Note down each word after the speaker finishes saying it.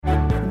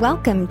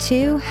Welcome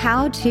to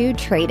How to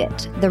Trade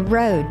It, the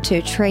road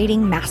to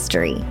trading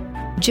mastery.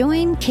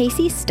 Join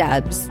Casey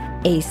Stubbs,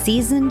 a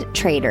seasoned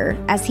trader,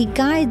 as he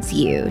guides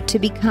you to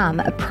become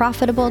a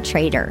profitable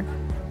trader.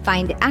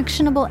 Find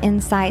actionable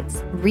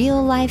insights,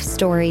 real-life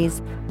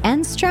stories,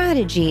 and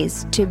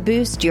strategies to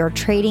boost your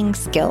trading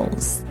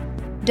skills.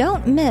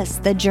 Don't miss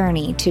the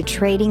journey to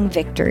trading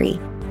victory.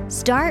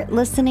 Start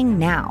listening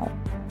now.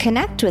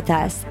 Connect with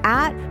us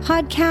at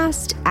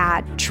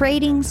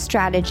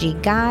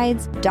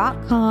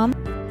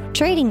podcast@tradingstrategyguides.com.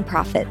 Trading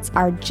profits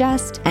are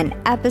just an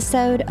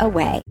episode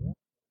away.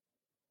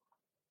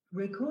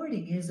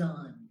 Recording is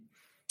on.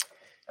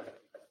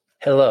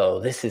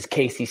 Hello, this is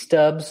Casey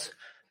Stubbs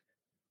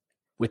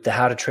with the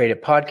How to Trade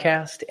It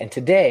podcast. And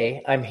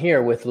today I'm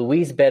here with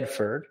Louise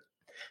Bedford,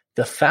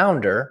 the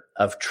founder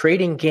of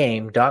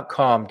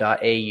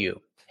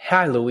tradinggame.com.au.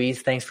 Hi,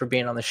 Louise. Thanks for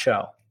being on the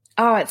show.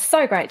 Oh, it's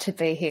so great to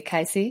be here,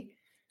 Casey.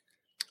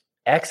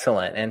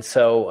 Excellent. And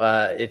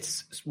so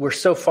we're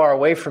so far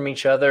away from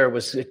each other. It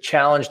was a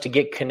challenge to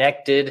get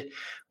connected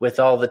with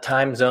all the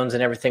time zones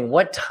and everything.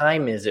 What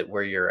time is it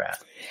where you're at?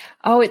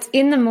 Oh, it's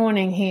in the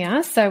morning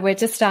here. So we're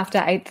just after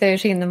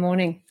 8:30 in the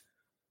morning.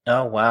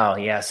 Oh, wow.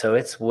 Yeah. So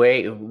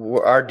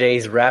our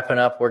day's wrapping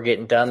up. We're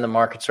getting done. The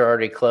markets are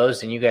already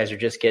closed and you guys are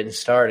just getting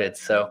started.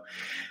 So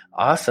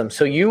awesome.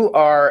 So you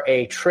are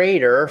a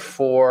trader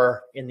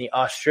in the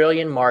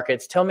Australian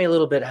markets. Tell me a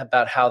little bit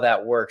about how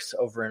that works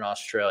over in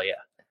Australia.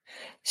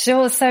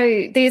 Sure.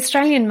 So the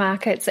Australian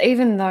markets,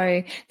 even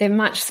though they're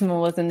much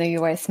smaller than the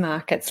US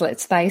markets,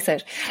 let's face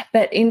it,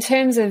 but in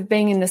terms of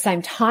being in the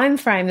same time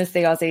frame as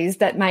the Aussies,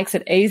 that makes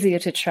it easier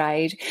to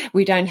trade.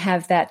 We don't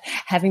have that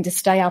having to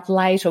stay up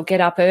late or get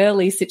up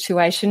early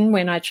situation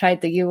when I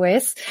trade the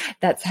US.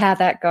 That's how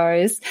that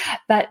goes.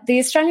 But the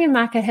Australian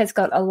market has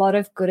got a lot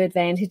of good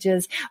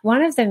advantages.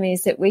 One of them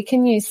is that we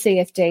can use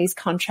CFDs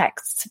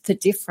contracts for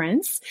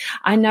difference.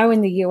 I know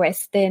in the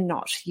US they're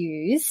not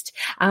used,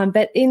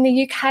 but in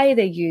the UK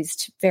they're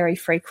used very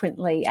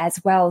frequently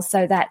as well.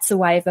 So that's a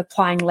way of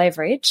applying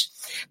leverage.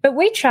 But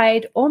we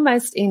trade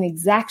almost in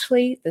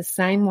exactly the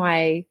same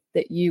way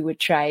that you would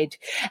trade.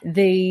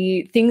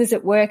 The things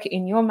that work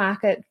in your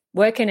market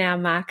work in our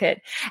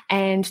market.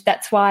 And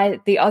that's why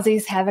the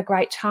Aussies have a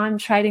great time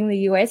trading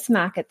the US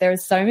market. There are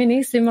so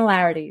many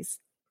similarities.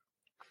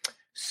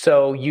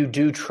 So you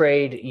do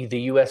trade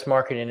the U.S.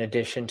 market in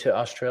addition to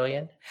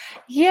Australian?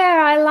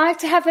 Yeah, I like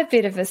to have a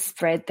bit of a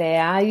spread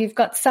there. You've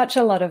got such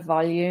a lot of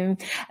volume.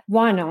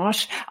 Why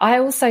not? I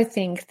also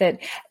think that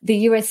the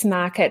US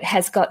market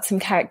has got some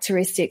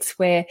characteristics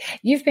where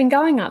you've been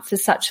going up for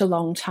such a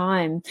long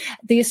time.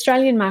 The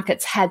Australian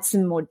market's had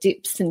some more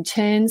dips and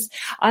turns.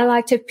 I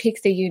like to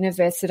pick the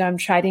universe that I'm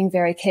trading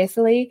very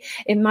carefully.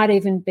 It might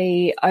even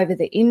be over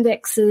the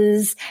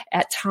indexes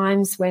at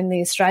times when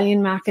the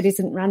Australian market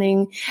isn't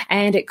running,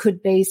 and it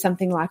could be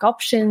something like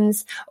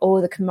options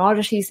or the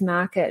commodities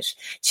market.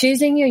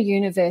 Choosing your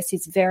universe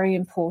is very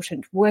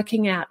important.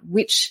 Working out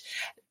which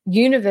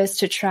universe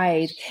to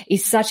trade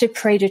is such a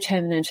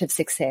predeterminant of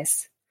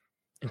success.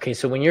 Okay,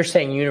 so when you're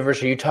saying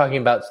universe, are you talking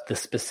about the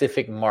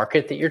specific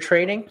market that you're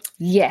trading?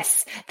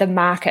 Yes, the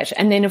market.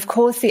 And then, of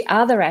course, the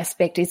other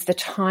aspect is the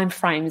time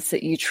frames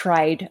that you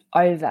trade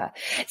over.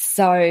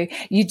 So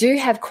you do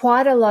have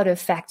quite a lot of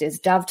factors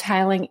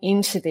dovetailing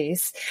into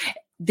this.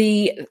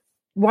 The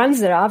ones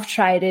that I've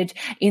traded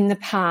in the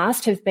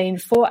past have been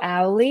 4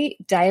 hourly,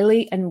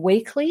 daily and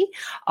weekly.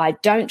 I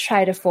don't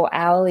trade a 4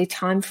 hourly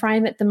time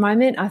frame at the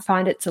moment. I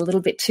find it's a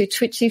little bit too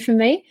twitchy for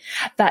me,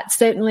 but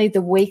certainly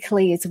the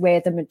weekly is where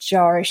the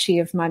majority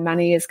of my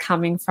money is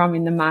coming from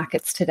in the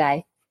markets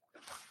today.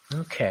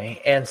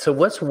 Okay. And so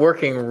what's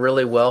working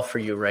really well for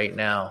you right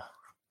now?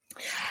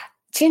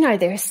 Do you know,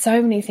 there are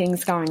so many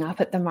things going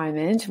up at the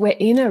moment. We're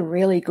in a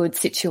really good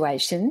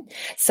situation.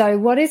 So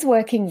what is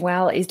working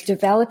well is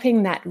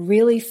developing that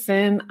really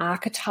firm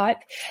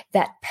archetype,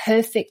 that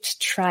perfect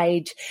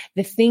trade,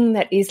 the thing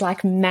that is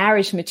like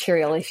marriage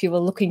material if you were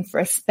looking for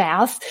a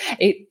spouse.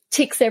 It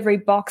ticks every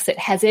box. It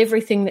has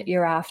everything that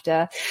you're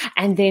after,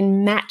 and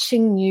then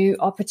matching new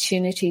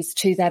opportunities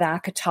to that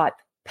archetype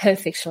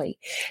perfectly.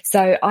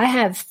 So I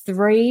have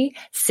 3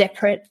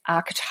 separate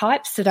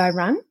archetypes that I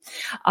run.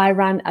 I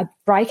run a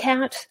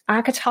breakout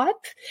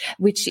archetype,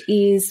 which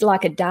is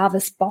like a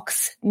Davis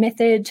box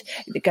method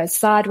that goes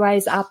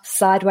sideways up,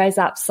 sideways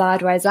up,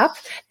 sideways up,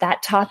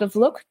 that type of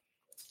look.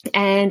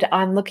 And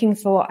I'm looking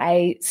for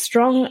a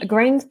strong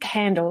green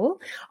candle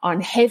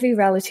on heavy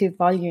relative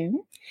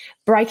volume,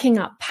 breaking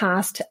up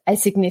past a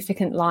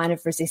significant line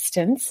of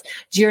resistance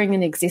during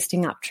an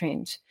existing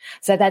uptrend.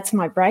 So that's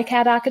my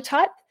breakout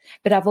archetype.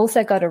 But I've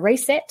also got a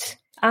reset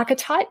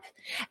archetype,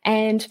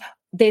 and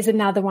there's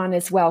another one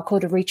as well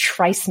called a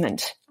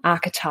retracement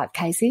archetype,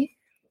 Casey.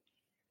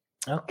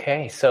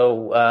 Okay,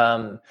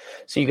 so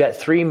you got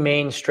 3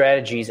 main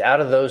strategies.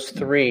 Out of those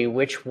 3,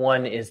 which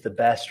one is the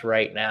best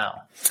right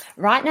now?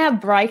 Right now,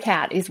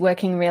 breakout is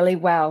working really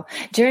well.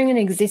 During an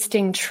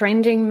existing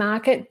trending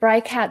market,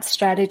 breakout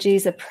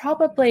strategies are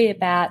probably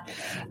about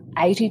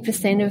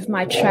 80% of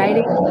my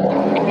trading,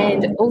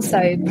 and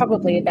also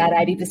probably about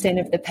 80%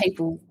 of the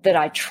people that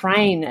I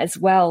train as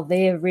well.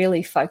 They're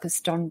really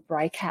focused on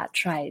breakout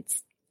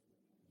trades.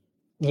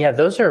 Yeah,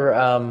 those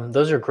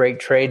are great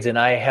trades, and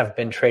I have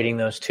been trading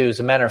those too. As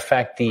a matter of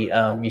fact,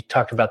 you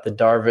talked about the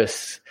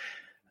Darvas.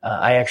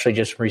 I actually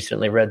just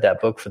recently read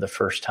that book for the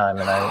first time,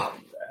 and I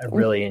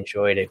really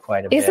enjoyed it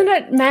quite a bit. Isn't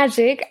it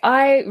magic?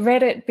 I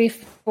read it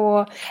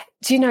before.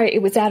 Do you know,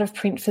 it was out of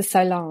print for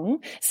so long.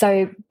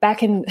 So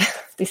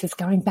this is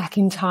going back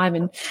in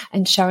time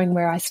and showing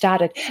where I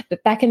started,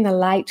 but back in the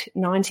late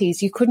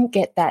 90s, you couldn't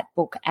get that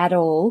book at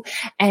all.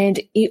 And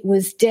it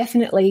was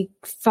definitely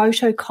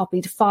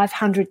photocopied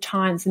 500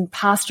 times and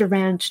passed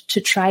around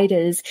to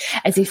traders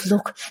as if,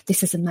 look,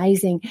 this is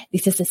amazing.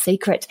 This is a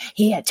secret.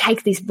 Here,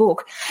 take this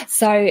book.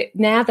 So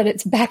now that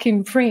it's back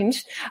in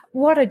print,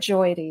 what a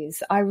joy it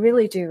is. I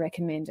really do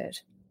recommend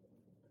it.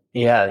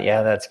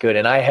 Yeah, that's good.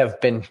 And I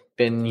have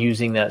been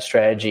using that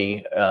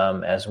strategy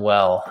as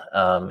well,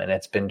 and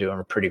it's been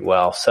doing pretty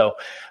well. So,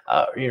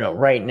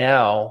 right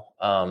now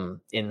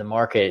in the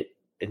market,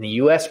 in the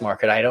U.S.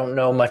 market, I don't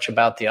know much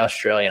about the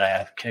Australian.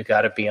 I've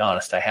got to be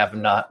honest, I have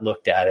not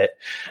looked at it,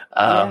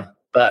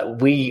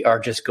 but we are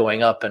just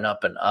going up and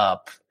up and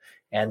up.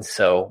 And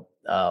so,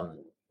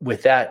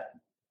 with that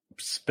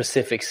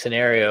specific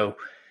scenario,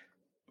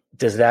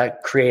 does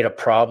that create a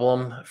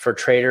problem for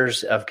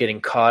traders of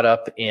getting caught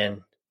up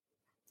in,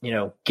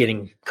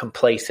 getting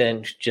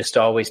complacent, just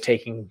always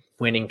taking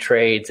winning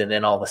trades, and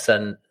then all of a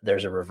sudden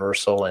there's a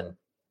reversal and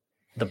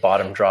the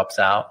bottom drops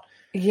out?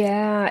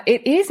 Yeah,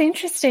 it is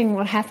interesting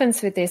what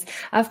happens with this.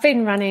 I've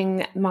been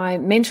running my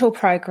mentor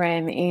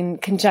program in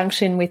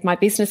conjunction with my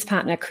business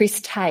partner,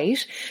 Chris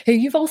Tate, who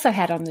you've also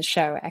had on the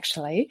show,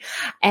 actually.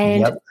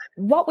 And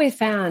what we've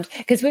found,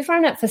 because we've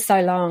run it for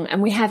so long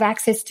and we have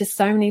access to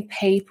so many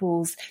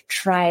people's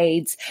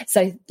trades,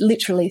 so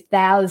literally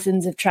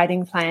thousands of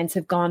trading plans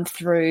have gone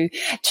through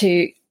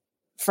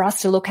for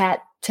us to look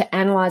at, to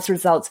analyze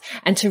results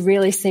and to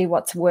really see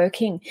what's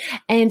working.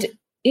 And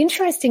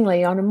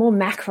interestingly, on a more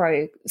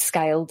macro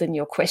scale than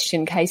your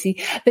question,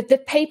 Casey, but the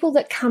people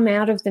that come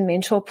out of the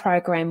mentor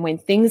program when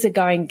things are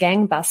going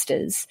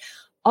gangbusters,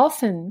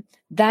 often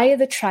they are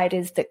the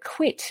traders that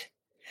quit.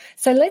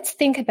 So let's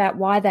think about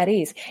why that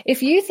is.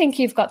 If you think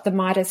you've got the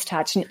Midas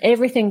touch and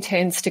everything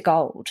turns to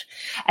gold,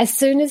 as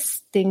soon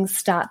as things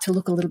start to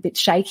look a little bit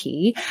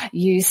shaky,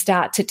 you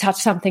start to touch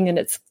something and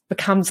it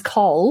becomes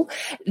coal,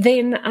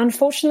 then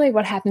unfortunately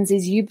what happens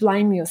is you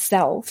blame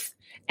yourself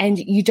and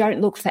you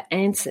don't look for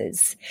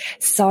answers.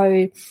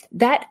 So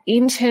that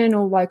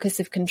internal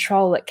locus of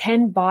control, it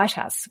can bite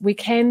us. We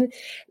can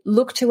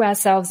look to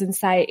ourselves and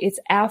say, it's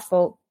our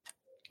fault.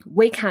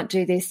 We can't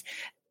do this.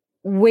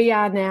 We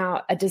are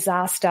now a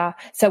disaster,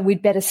 so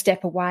we'd better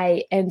step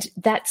away. And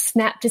that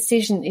snap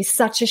decision is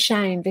such a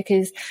shame,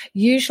 because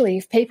usually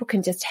if people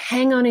can just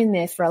hang on in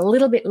there for a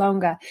little bit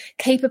longer,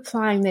 keep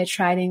applying their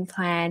trading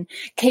plan,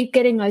 keep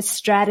getting those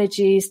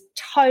strategies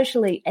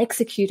totally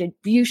executed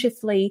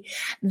beautifully,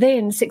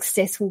 then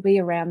success will be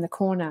around the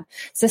corner.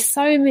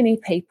 So many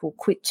people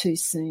quit too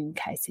soon,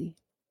 Casey.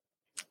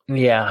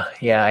 Yeah,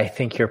 I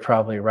think you're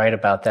probably right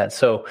about that.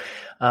 So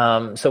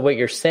what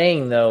you're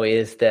saying though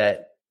is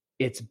that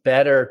it's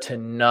better to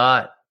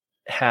not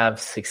have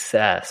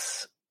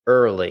success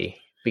early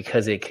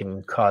because it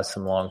can cause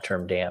some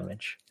long-term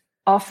damage.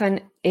 Often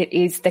it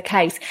is the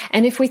case.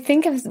 And if we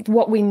think of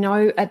what we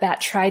know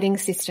about trading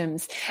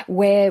systems,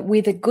 where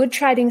with a good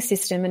trading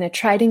system and a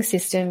trading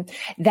system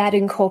that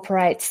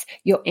incorporates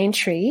your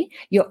entry,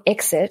 your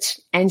exit,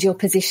 and your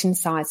position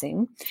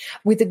sizing,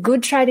 with a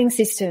good trading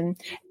system,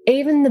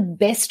 even the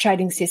best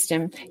trading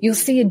system, you'll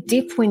see a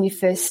dip when you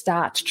first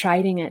start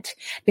trading it,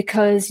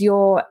 because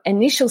your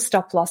initial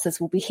stop losses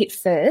will be hit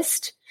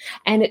first,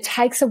 and it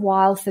takes a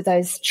while for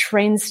those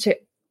trends to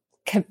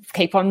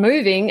keep on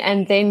moving,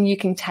 and then you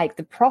can take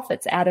the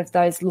profits out of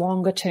those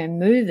longer term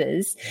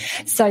movers.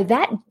 So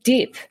that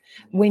dip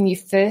when you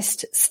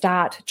first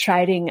start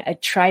trading a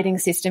trading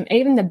system,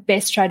 even the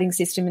best trading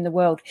system in the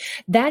world,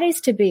 that is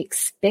to be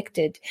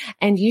expected.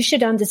 And you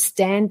should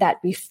understand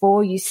that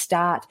before you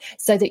start,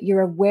 so that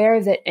you're aware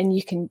of it and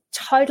you can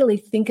totally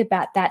think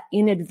about that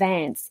in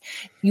advance.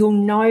 You'll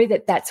know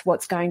that that's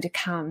what's going to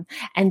come.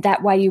 And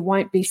that way you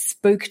won't be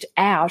spooked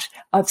out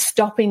of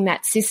stopping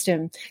that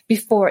system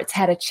before it's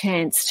had a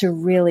chance to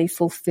really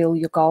fulfill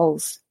your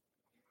goals.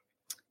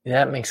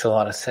 That makes a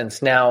lot of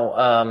sense.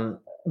 Now,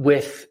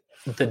 with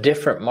the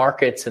different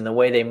markets and the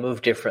way they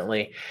move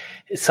differently,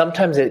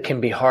 sometimes it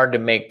can be hard to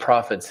make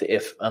profits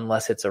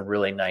unless it's a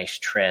really nice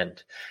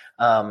trend.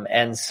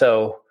 And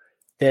so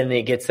then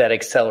it gets that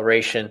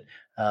acceleration.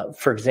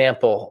 For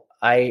example,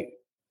 I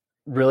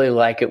really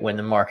like it when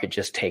the market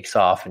just takes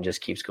off and just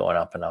keeps going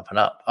up and up and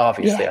up.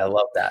 Obviously, I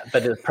love that.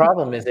 But the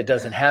problem is it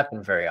doesn't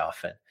happen very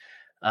often.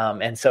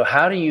 And so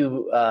how do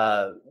you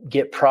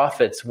get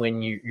profits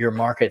when your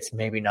market's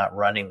maybe not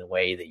running the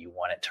way that you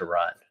want it to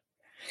run?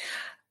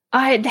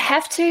 I'd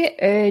have to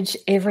urge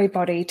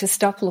everybody to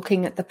stop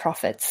looking at the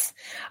profits.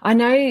 I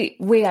know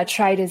we are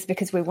traders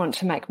because we want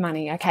to make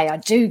money. Okay, I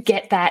do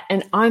get that,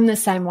 and I'm the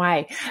same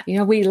way.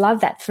 We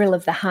love that thrill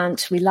of the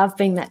hunt. We love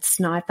being that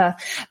sniper.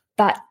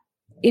 But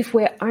if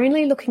we're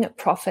only looking at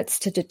profits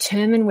to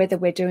determine whether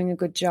we're doing a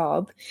good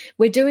job,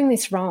 we're doing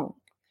this wrong.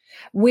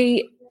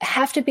 We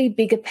have to be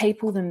bigger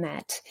people than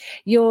that.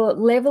 Your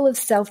level of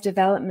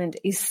self-development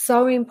is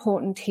so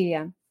important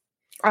here.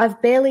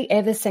 I've barely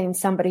ever seen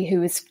somebody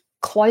who is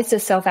closer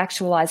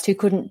self-actualized who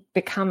couldn't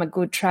become a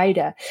good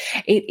trader.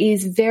 It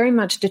is very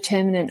much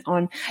determinant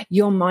on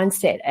your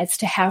mindset as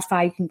to how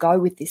far you can go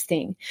with this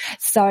thing.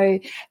 So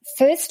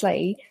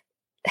firstly,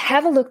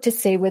 have a look to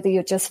see whether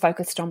you're just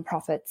focused on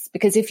profits.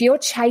 Because if you're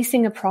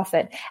chasing a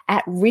profit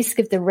at risk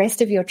of the rest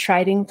of your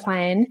trading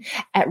plan,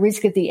 at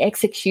risk of the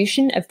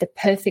execution of the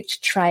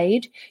perfect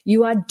trade,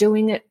 you are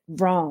doing it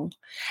wrong.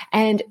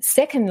 And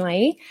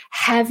secondly,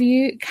 have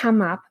you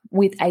come up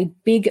with a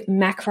big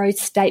macro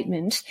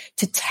statement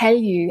to tell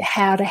you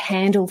how to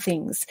handle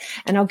things?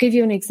 And I'll give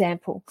you an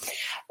example.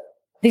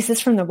 This is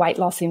from the weight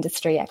loss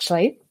industry,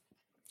 actually.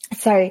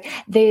 So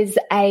there's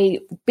a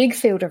big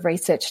field of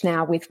research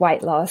now with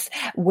weight loss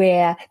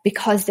where,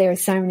 because there are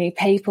so many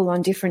people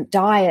on different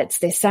diets,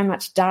 there's so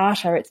much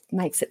data, it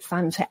makes it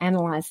fun to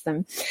analyze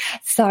them.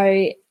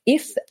 So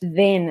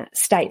if-then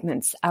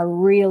statements are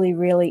really,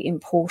 really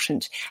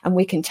important, and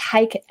we can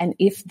take an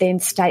if-then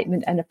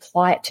statement and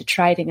apply it to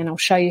trading, and I'll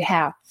show you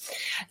how.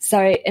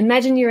 So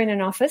imagine you're in an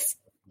office,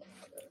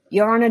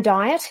 you're on a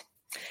diet,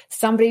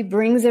 somebody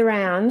brings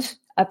around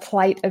a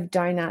plate of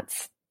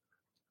donuts.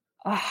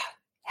 Oh,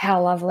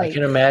 how lovely. I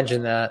can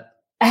imagine that.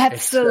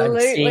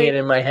 Absolutely. I'm seeing it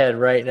in my head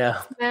right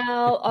now.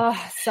 Smell,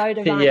 so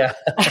divine. Yeah.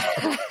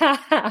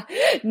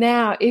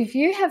 Now, if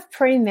you have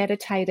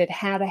premeditated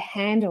how to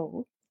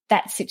handle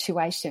that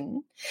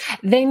situation,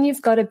 then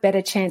you've got a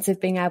better chance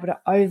of being able to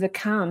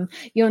overcome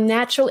your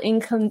natural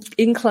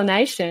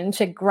inclination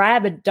to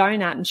grab a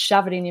donut and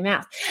shove it in your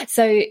mouth.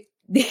 So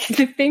the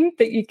thing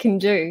that you can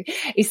do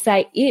is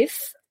say,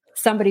 if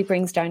somebody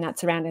brings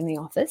donuts around in the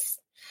office,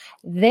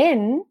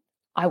 then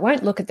I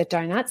won't look at the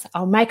donuts.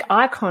 I'll make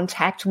eye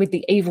contact with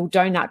the evil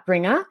donut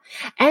bringer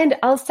and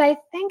I'll say,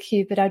 thank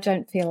you, but I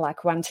don't feel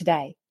like one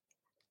today.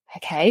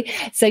 Okay,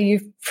 so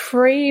you've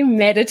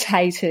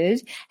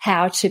premeditated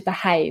how to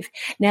behave.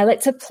 Now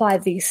let's apply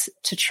this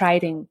to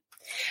trading.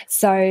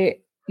 So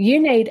you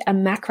need a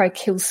macro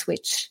kill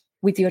switch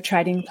with your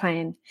trading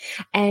plan.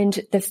 And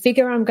the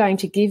figure I'm going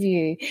to give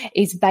you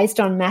is based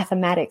on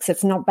mathematics.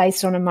 It's not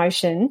based on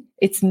emotion.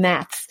 It's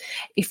maths.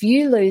 If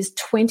you lose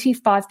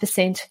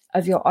 25%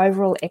 of your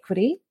overall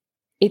equity,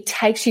 it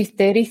takes you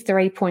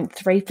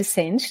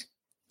 33.3%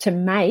 to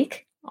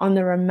make on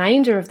the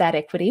remainder of that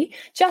equity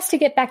just to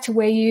get back to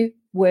where you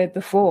were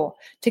before,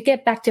 to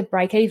get back to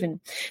break even.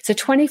 So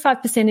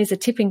 25% is a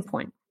tipping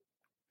point.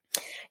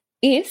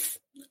 If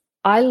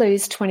I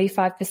lose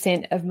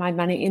 25% of my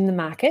money in the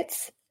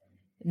markets,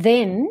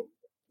 then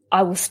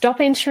I will stop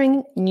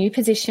entering new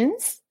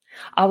positions.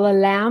 I will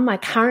allow my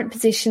current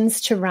positions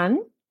to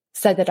run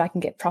so that I can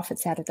get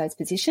profits out of those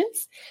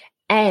positions,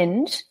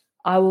 and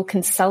I will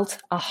consult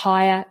a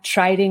higher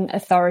trading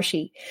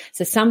authority.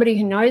 So somebody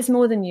who knows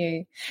more than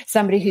you,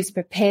 somebody who's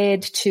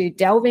prepared to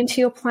delve into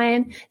your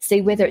plan,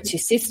 see whether it's your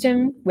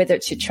system, whether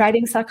it's your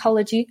trading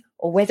psychology,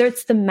 or whether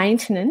it's the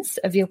maintenance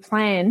of your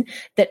plan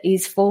that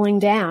is falling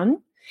down,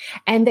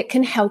 and that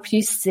can help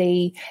you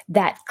see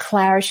that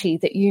clarity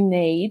that you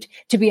need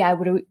to be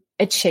able to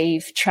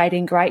achieve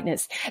trading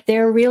greatness.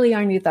 There are really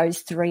only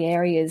those three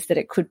areas that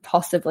it could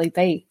possibly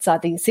be. It's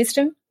either your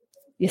system,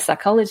 your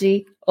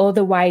psychology, or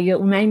the way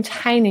you're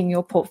maintaining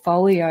your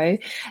portfolio.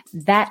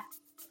 That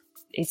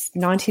is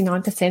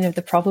 99% of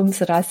the problems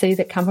that I see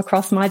that come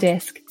across my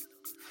desk.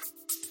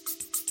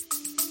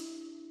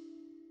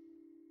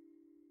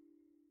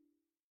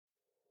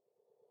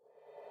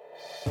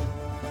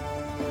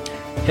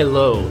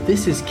 Hello,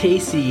 this is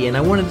Casey, and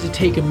I wanted to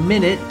take a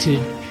minute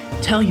to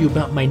tell you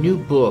about my new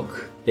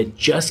book that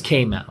just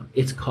came out.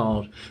 It's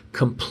called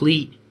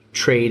Complete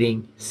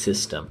Trading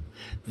System.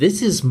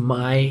 This is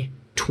my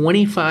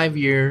 25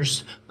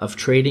 years of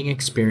trading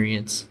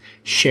experience,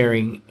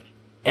 sharing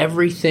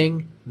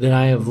everything that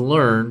I have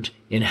learned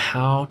in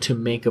how to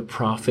make a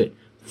profit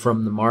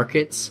from the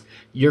markets.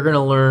 You're going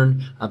to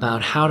learn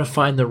about how to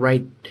find the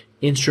right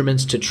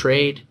instruments to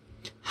trade,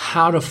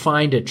 how to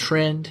find a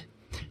trend,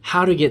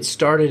 how to get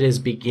started as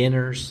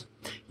beginners.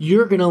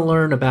 You're going to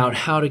learn about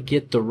how to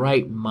get the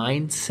right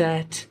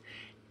mindset,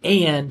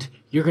 and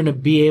you're going to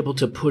be able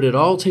to put it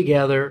all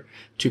together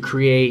to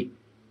create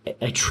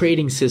a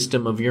trading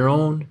system of your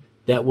own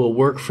that will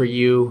work for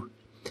you.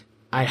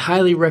 I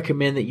highly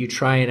recommend that you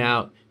try it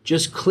out.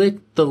 Just click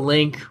the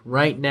link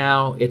right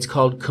now. It's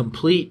called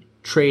Complete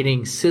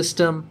Trading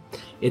System.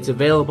 It's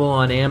available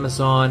on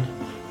Amazon.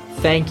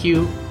 Thank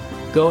you.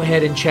 Go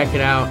ahead and check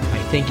it out.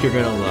 I think you're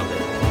going to love it.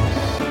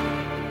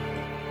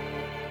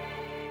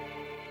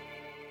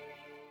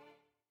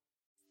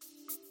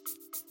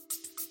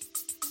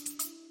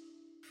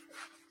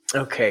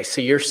 Okay,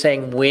 so you're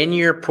saying when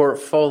your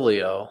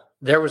portfolio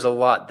There was a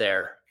lot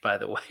there, by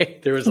the way.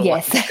 There was a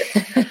lot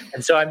there.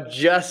 And so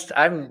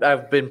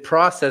I've been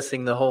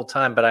processing the whole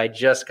time, but I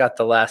just got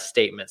the last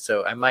statement.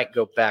 So I might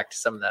go back to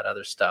some of that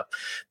other stuff.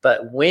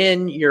 But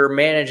when you're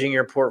managing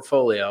your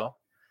portfolio,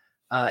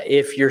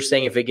 if you're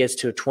saying if it gets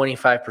to a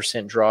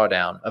 25%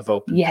 drawdown of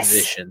open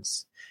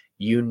positions,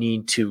 you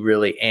need to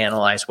really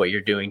analyze what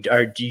you're doing.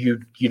 Or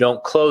you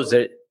don't close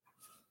it.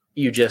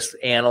 You just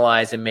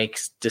analyze and make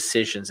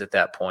decisions at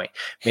that point.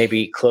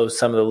 Maybe close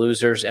some of the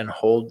losers and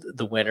hold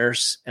the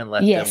winners and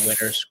let the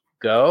winners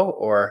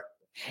go,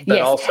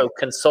 but also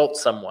consult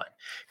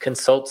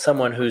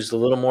someone who's a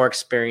little more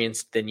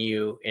experienced than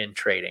you in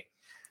trading.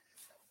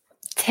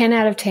 10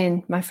 out of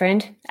 10, my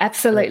friend.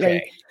 Absolutely.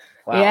 Okay.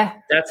 Wow. Yeah.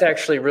 That's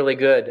actually really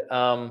good.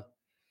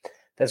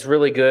 That's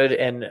really good.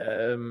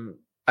 And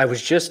I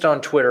was just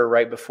on Twitter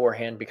right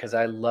beforehand because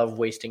I love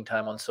wasting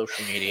time on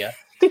social media.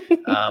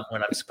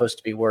 When I'm supposed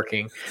to be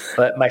working.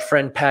 But my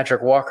friend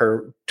Patrick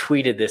Walker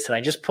tweeted this, and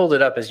I just pulled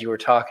it up as you were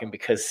talking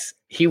because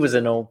he was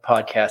an old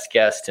podcast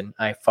guest, and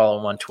I follow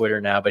him on Twitter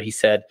now. But he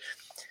said,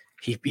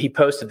 he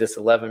posted this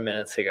 11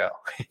 minutes ago.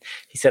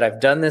 He said,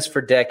 I've done this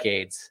for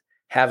decades,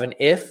 have an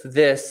if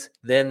this,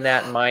 then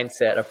that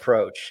mindset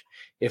approach.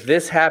 If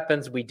this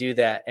happens, we do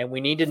that. And we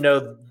need to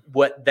know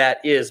what that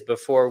is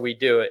before we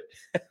do it.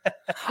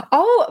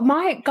 Oh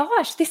my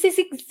gosh, this is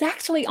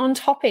exactly on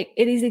topic.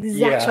 It is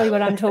exactly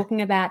what I'm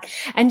talking about.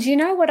 And you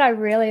know what I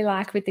really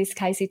like with this,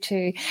 Casey,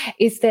 too,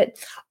 is that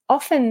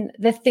often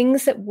the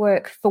things that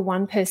work for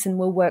one person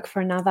will work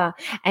for another.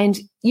 And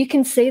you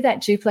can see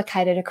that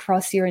duplicated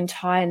across your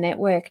entire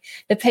network.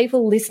 The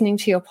people listening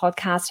to your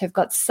podcast have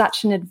got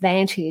such an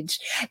advantage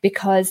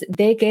because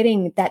they're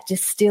getting that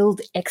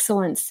distilled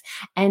excellence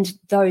and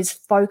those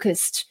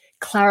focused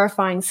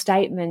clarifying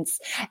statements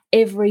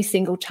every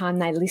single time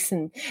they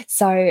listen.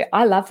 So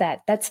I love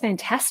that. That's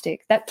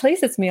fantastic. That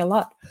pleases me a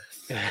lot.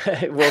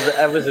 Well,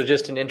 that was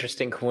just an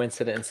interesting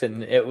coincidence,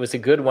 and it was a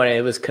good one.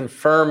 It was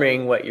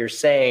confirming what you're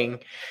saying.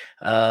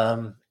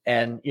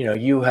 And, you know,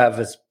 you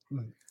have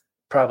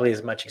probably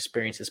as much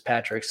experience as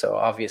Patrick. So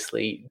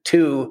obviously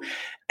two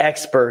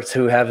experts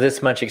who have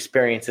this much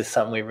experience is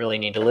something we really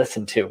need to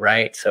listen to,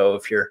 right? So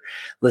if you're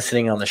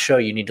listening on the show,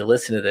 you need to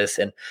listen to this.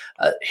 And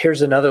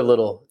here's another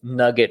little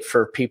nugget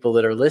for people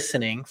that are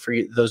listening, for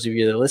those of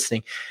you that are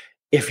listening.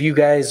 If you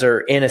guys are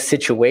in a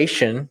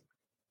situation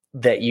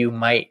that you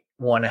might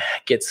want to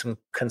get some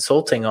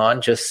consulting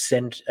on, just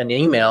send an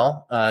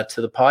email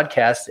to the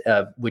podcast,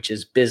 which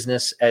is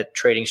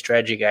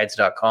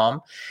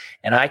business@tradingstrategyguides.com.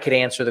 And I could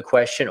answer the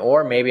question,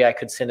 or maybe I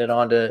could send it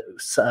on to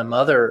some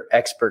other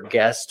expert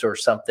guest or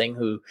something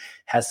who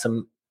has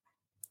some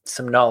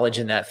knowledge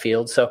in that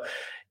field. So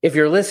if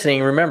you're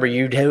listening, remember,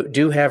 you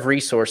do have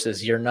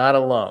resources. You're not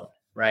alone,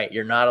 right?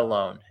 You're not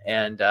alone.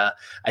 And I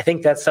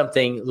think that's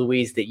something,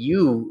 Louise, that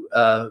you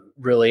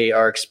really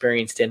are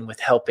experienced in with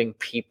helping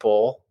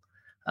people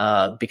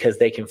because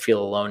they can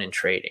feel alone in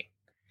trading.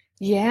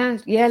 Yeah.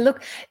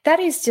 Look,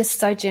 that is just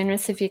so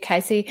generous of you,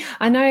 Casey.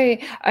 I know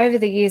over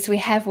the years we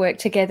have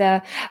worked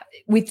together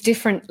with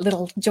different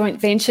little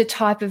joint venture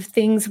type of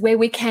things where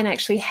we can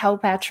actually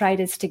help our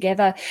traders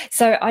together.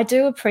 So I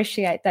do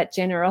appreciate that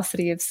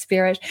generosity of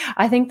spirit.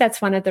 I think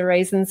that's one of the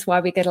reasons why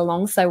we get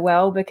along so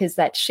well, because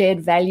that shared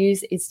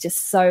values is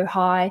just so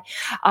high.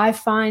 I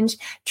find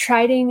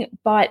trading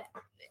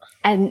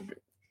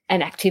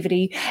an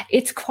activity,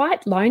 it's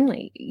quite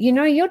lonely. You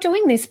know, you're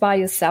doing this by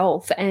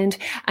yourself, and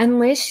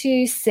unless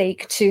you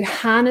seek to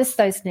harness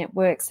those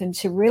networks and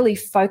to really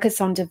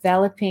focus on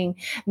developing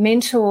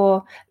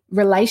mentor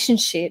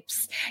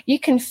relationships, you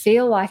can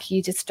feel like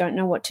you just don't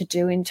know what to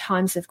do in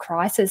times of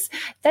crisis.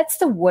 That's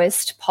the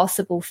worst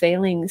possible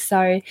feeling.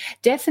 So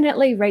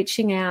definitely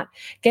reaching out,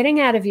 getting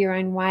out of your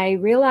own way,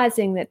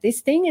 realizing that this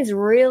thing is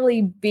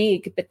really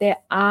big, but there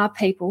are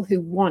people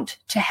who want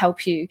to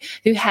help you,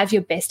 who have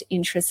your best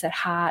interests at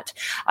heart.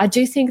 I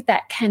do think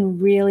that can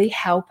really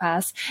help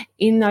us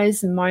in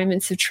those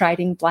moments of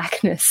trading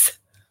blackness.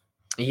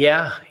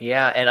 Yeah.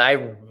 And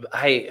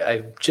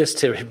I just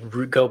to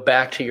go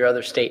back to your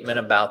other statement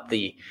about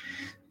the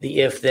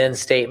if then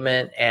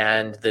statement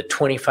and the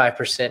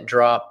 25%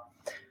 drop,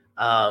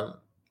 that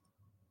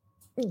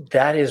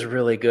is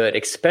really good,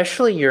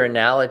 especially your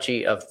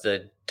analogy of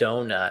the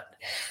donut,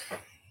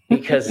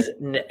 because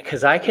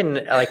I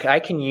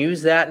can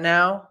use that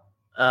now.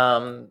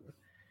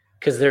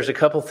 Because there's a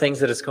couple things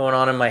that is going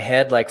on in my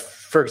head. Like,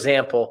 for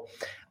example,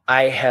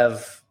 I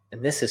have,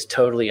 and this is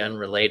totally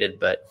unrelated,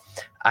 but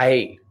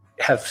I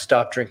have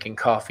stopped drinking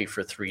coffee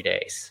for 3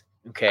 days.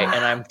 Okay.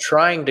 And I'm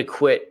trying to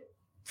quit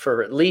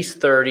for at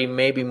least 30,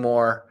 maybe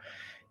more.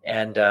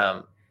 And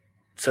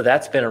so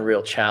that's been a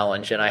real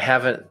challenge. And I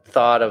haven't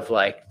thought of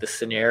like the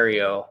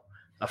scenario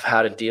of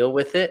how to deal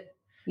with it.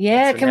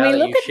 Yeah, So can now we that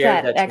look you at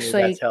shared that that to me,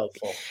 actually? that's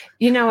helpful.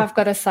 I've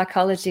got a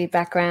psychology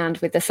background.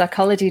 With a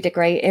psychology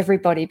degree,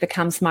 everybody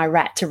becomes my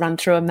rat to run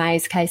through a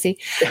maze, Casey.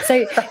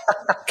 So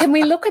can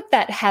we look at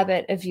that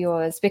habit of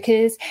yours?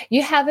 Because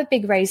you have a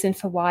big reason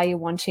for why you're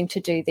wanting to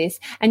do this,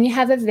 and you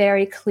have a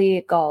very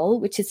clear goal,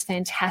 which is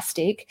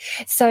fantastic.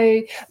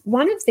 So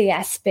one of the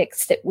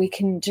aspects that we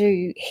can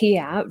do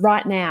here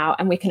right now,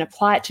 and we can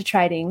apply it to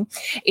trading,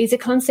 is a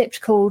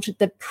concept called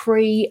the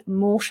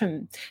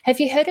pre-mortem.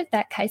 Have you heard of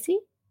that, Casey?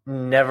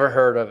 Never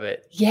heard of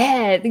it.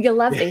 Yeah, you'll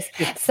love this.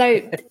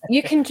 So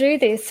you can do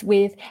this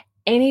with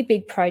any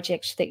big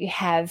project that you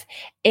have,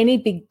 any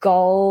big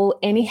goal,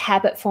 any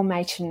habit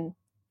formation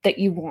that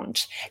you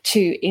want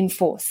to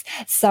enforce.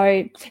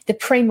 So the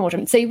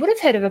pre-mortem. So you would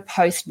have heard of a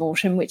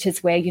post-mortem, which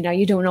is where,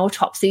 you do an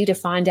autopsy to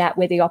find out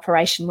where the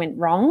operation went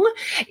wrong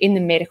in the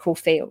medical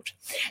field.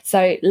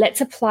 So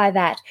let's apply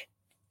that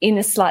in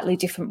a slightly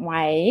different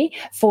way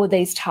for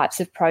these types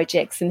of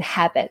projects and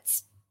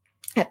habits.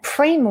 A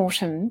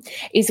pre-mortem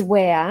is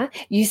where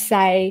you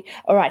say,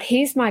 all right,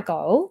 here's my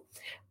goal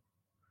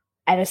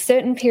at a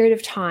certain period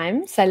of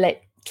time. So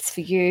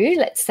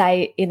let's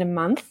say in a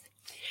month,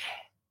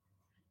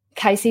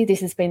 Casey,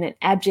 this has been an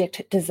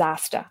abject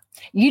disaster.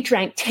 You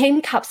drank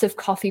 10 cups of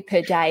coffee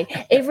per day.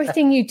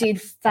 Everything you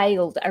did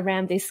failed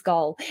around this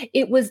goal.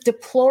 It was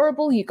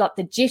deplorable. You got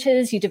the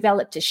jitters. You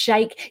developed a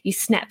shake. You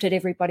snapped at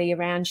everybody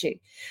around you.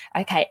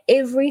 Okay,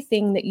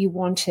 everything that you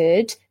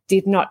wanted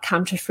did not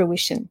come to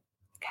fruition.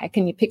 Okay,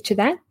 can you picture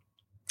that?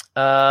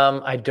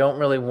 I don't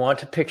really want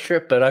to picture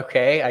it, but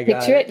okay, I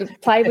got Picture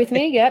it. Play with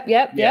me. Yep.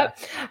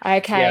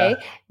 Okay, Yeah.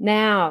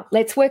 Now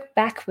let's work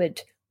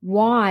backward.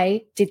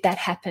 Why did that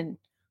happen?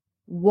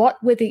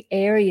 What were the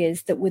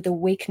areas that were the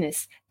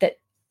weakness that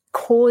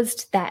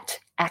caused that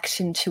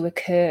action to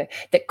occur,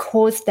 that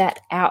caused that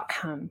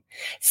outcome?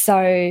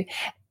 So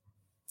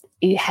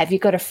have you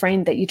got a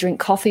friend that you drink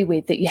coffee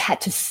with that you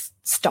had to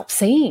stop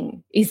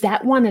seeing? Is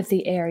that one of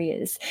the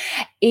areas?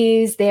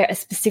 Is there a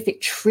specific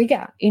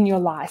trigger in your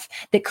life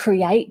that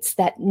creates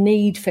that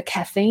need for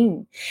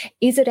caffeine?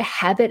 Is it a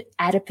habit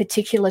at a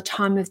particular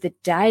time of the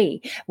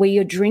day where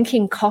you're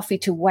drinking coffee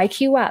to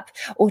wake you up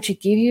or to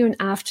give you an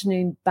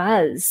afternoon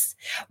buzz?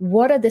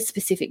 What are the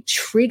specific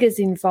triggers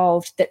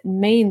involved that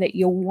mean that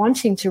you're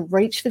wanting to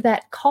reach for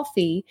that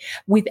coffee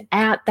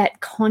without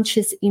that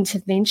conscious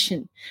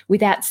intervention,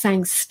 without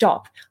saying,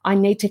 stop, I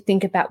need to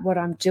think about what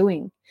I'm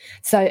doing?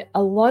 So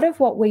a lot of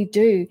what we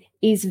do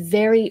is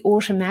very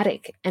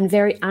automatic and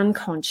very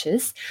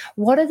unconscious.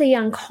 What are the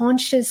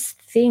unconscious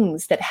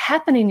things that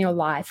happen in your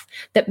life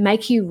that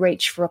make you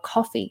reach for a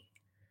coffee?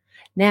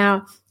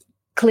 Now,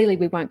 clearly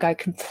we won't go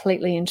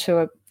completely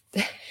into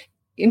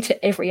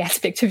every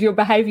aspect of your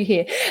behavior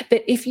here,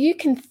 but if you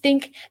can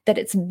think that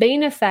it's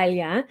been a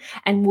failure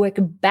and work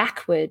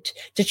backward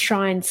to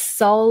try and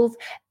solve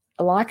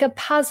like a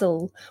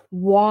puzzle,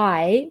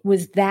 why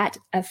was that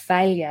a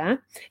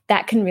failure?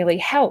 That can really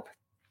help.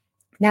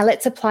 Now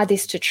let's apply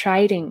this to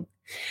trading.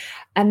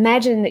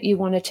 Imagine that you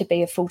wanted to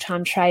be a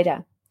full-time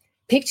trader.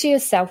 Picture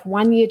yourself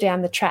 1 year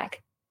down the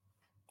track.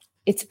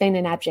 It's been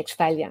an abject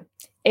failure.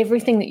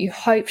 Everything that you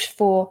hoped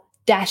for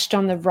dashed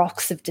on the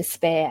rocks of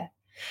despair.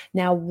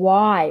 Now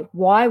why?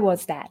 Why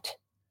was that?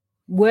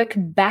 Work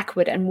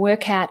backward and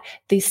work out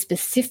the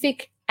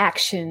specific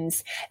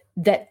actions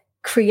that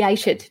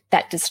created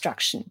that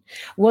destruction.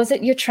 Was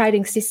it your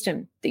trading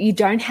system, that you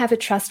don't have a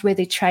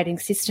trustworthy trading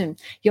system?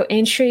 Your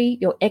entry,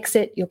 your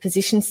exit, your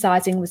position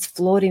sizing was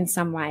flawed in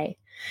some way.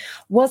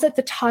 Was it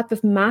the type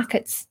of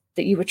markets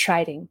that you were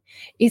trading?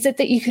 Is it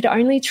that you could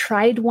only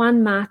trade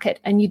one market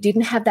and you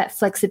didn't have that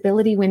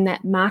flexibility when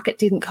that market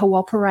didn't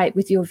cooperate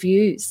with your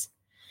views?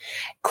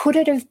 Could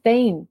it have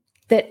been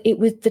that it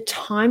was the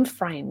time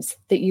frames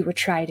that you were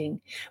trading?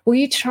 Were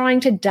you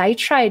trying to day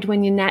trade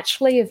when you're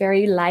naturally a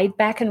very laid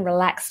back and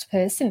relaxed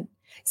person?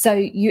 So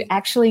you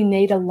actually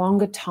need a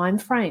longer time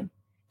frame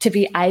to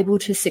be able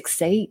to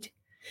succeed.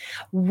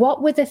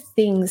 What were the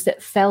things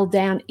that fell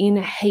down in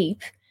a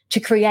heap to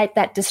create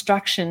that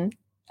destruction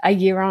a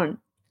year on?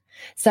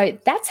 So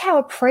that's how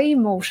a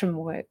pre-mortem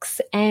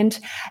works. And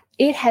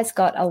it has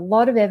got a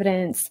lot of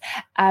evidence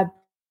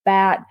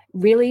about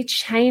really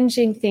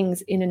changing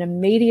things in an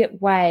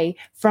immediate way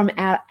from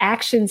our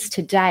actions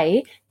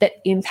today that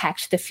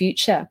impact the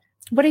future.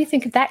 What do you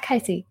think of that,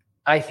 Casey?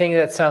 I think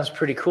that sounds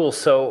pretty cool.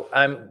 So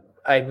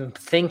I'm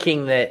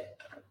thinking that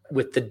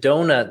with the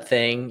donut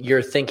thing,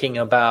 you're thinking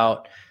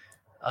about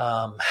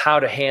how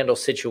to handle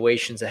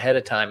situations ahead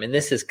of time. And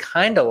this is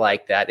kind of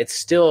like that. It's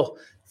still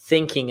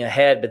thinking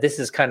ahead, but this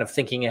is kind of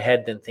thinking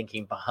ahead than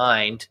thinking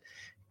behind,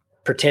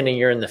 pretending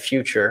you're in the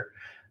future.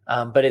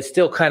 But it's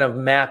still kind of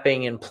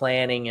mapping and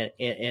planning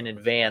in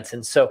advance.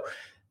 And so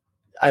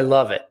I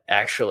love it,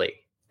 actually.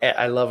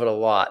 I love it a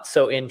lot.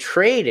 So in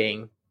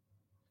trading,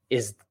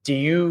 is do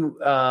you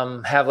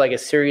have like a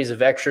series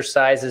of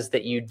exercises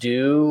that you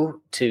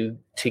do to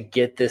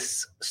get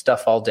this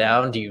stuff all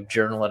down? Do you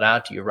journal it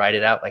out? Do you write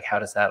it out? Like, how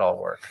does that all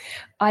work?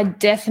 I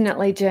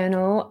definitely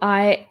journal.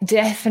 I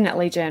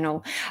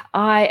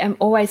am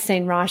always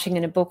seen writing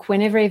in a book.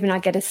 Whenever even I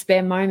get a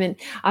spare moment,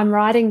 I'm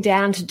writing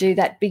down to do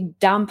that big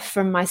dump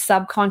from my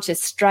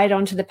subconscious straight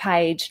onto the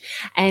page.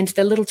 And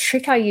the little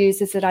trick I use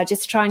is that I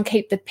just try and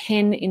keep the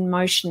pen in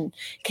motion,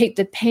 keep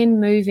the pen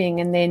moving,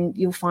 and then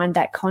you'll find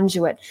that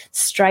conduit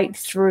straight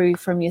through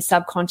from your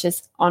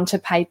subconscious onto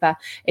paper.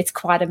 It's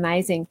quite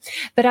amazing.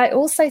 But I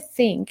also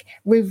think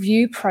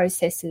review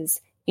processes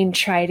in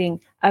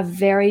trading are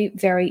very,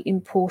 very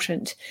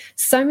important.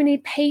 So many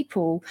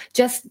people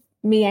just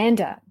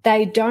meander.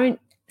 They don't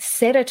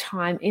set a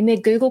time in their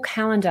Google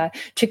Calendar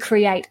to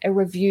create a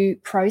review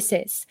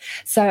process.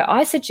 So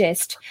I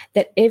suggest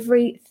that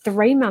every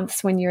 3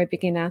 months when you're a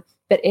beginner,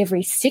 but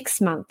every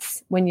 6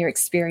 months when you're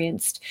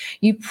experienced,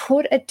 you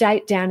put a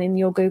date down in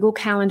your Google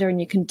Calendar, and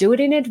you can do it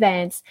in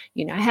advance.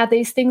 You know how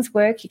these things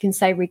work. You can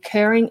say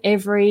recurring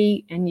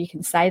every, and you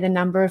can say the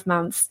number of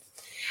months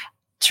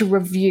to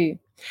review.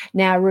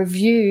 Now,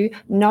 review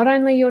not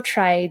only your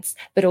trades,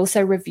 but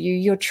also review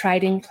your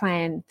trading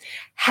plan.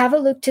 Have a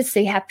look to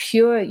see how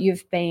pure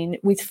you've been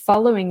with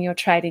following your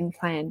trading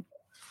plan.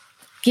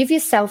 Give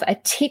yourself a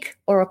tick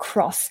or a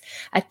cross.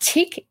 A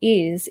tick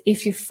is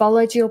if you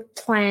followed your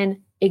plan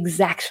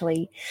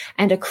exactly,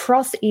 and a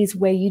cross is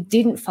where you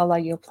didn't follow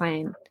your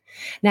plan.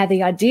 Now,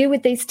 the idea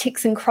with these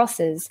ticks and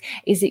crosses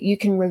is that you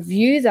can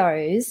review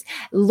those,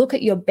 look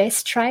at your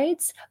best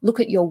trades, look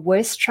at your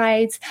worst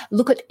trades,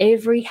 look at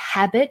every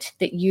habit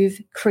that you've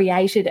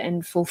created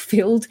and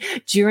fulfilled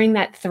during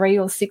that 3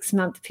 or 6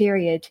 month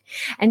period,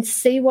 and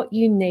see what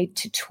you need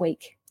to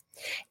tweak.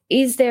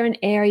 Is there an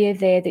area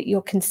there that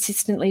you're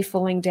consistently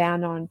falling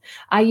down on?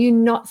 Are you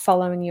not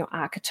following your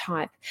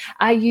archetype?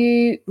 Are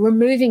you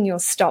removing your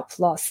stop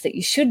loss that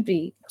you should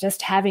be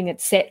just having it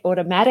set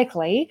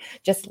automatically?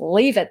 Just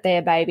leave it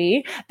there,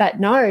 baby. But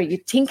no, you're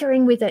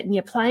tinkering with it and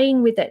you're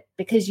playing with it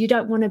because you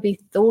don't want to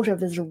be thought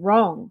of as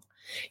wrong.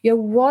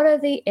 What are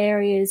the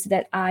areas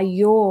that are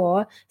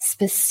your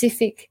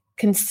specific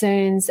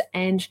concerns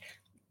and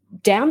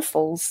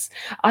downfalls?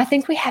 I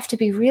think we have to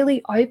be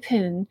really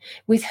open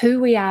with who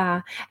we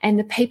are, and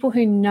the people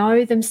who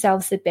know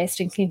themselves the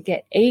best and can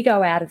get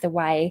ego out of the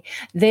way,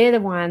 they're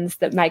the ones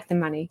that make the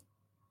money.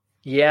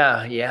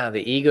 Yeah.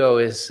 The ego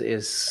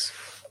is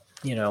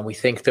we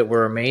think that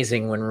we're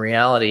amazing when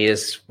reality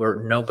is where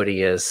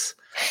nobody is.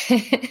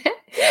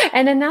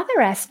 And another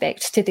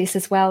aspect to this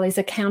as well is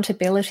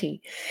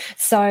accountability.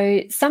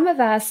 So some of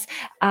us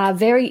are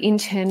very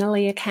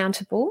internally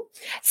accountable.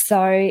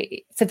 So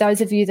for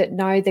those of you that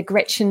know the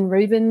Gretchen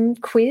Rubin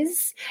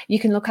quiz, you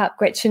can look up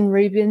Gretchen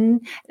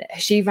Rubin.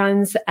 She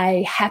runs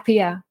a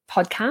Happier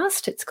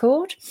podcast, it's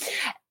called.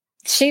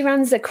 She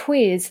runs a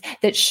quiz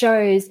that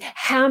shows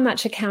how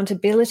much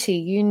accountability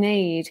you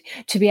need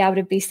to be able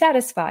to be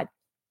satisfied.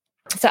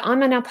 So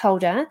I'm an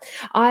upholder.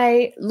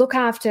 I look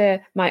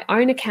after my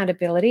own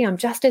accountability. I'm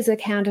just as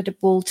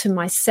accountable to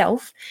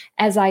myself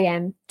as I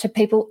am to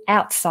people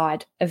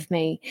outside of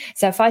me.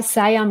 So if I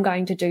say I'm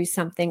going to do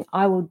something,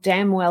 I will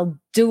damn well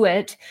do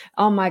it.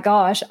 Oh my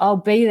gosh, I'll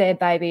be there,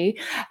 baby.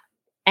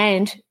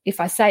 And if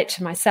I say it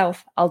to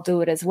myself, I'll do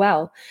it as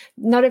well.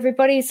 Not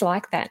everybody's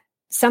like that.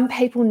 Some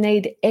people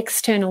need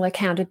external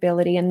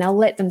accountability and they'll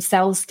let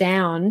themselves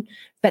down,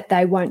 but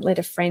they won't let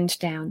a friend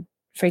down,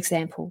 for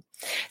example.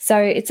 So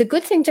it's a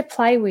good thing to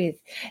play with.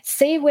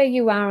 See where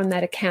you are on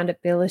that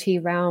accountability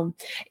realm.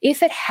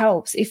 If it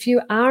helps, if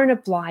you are an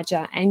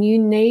obliger and you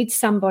need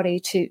somebody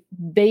to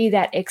be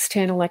that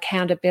external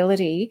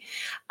accountability,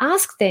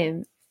 ask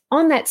them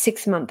on that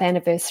 6-month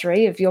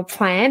anniversary of your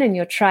plan and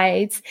your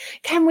trades,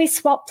 can we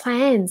swap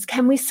plans?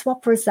 Can we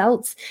swap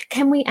results?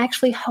 Can we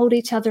actually hold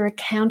each other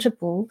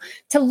accountable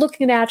to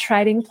looking at our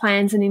trading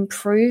plans and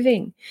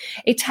improving?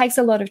 It takes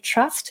a lot of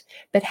trust,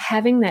 but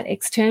having that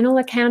external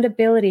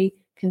accountability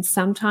can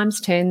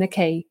sometimes turn the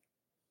key.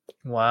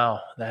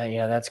 Wow.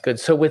 That's good.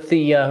 So with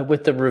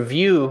the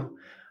review,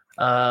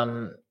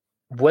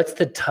 what's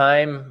the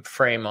time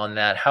frame on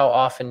that? How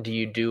often do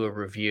you do a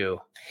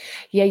review?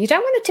 Yeah, you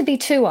don't want it to be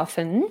too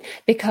often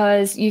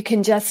because you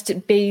can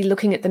just be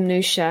looking at the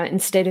minutiae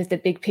instead of the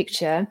big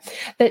picture.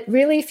 But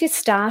really, if you're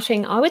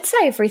starting, I would say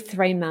every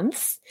 3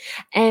 months.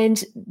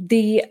 And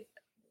the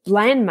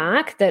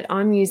landmark that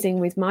I'm using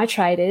with my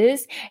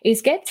traders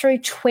is get through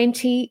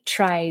 20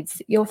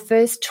 trades. Your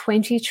first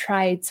 20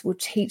 trades will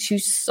teach you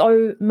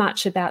so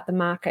much about the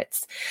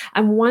markets.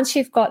 And once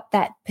you've got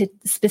that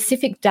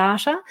specific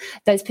data,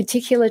 those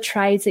particular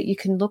trades that you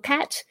can look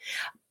at,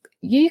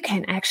 you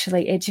can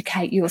actually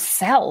educate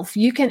yourself.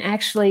 You can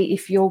actually,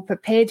 if you're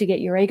prepared to get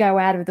your ego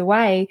out of the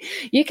way,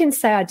 you can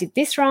say, I did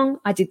this wrong,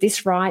 I did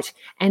this right,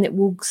 and it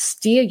will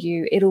steer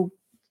you. It'll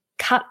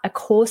cut a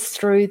course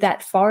through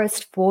that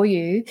forest for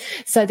you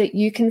so that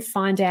you can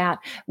find out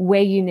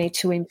where you need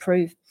to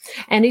improve.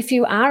 And if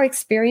you are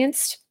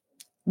experienced,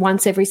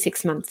 once every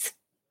 6 months.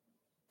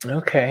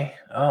 Okay.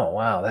 Oh,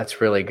 wow.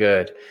 That's really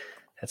good.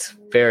 That's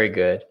very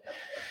good.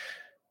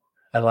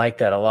 I like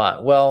that a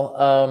lot.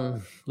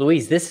 Well,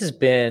 Louise, this has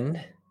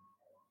been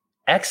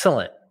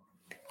excellent.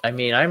 I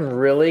mean, I'm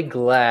really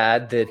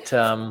glad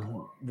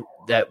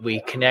that we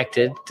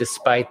connected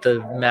despite the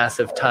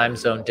massive time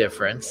zone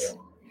difference.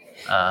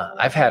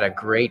 I've had a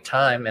great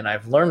time and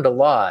I've learned a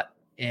lot,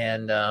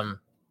 and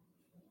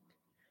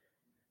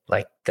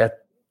like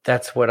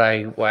that's why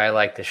I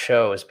like the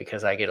show, is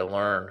because I get to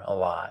learn a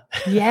lot.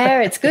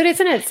 Yeah, it's good,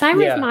 isn't it?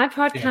 Same Yeah. with my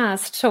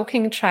podcast,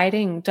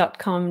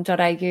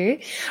 talkingtrading.com.au.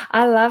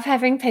 I love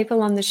having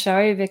people on the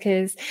show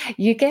because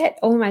you get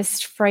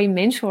almost free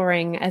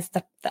mentoring as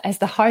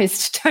the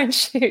host,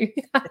 don't you?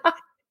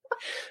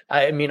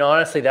 I mean,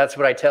 honestly, that's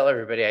what I tell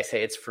everybody. I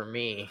say it's for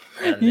me,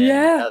 and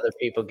then other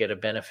people get a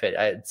benefit.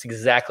 It's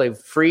exactly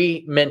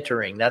free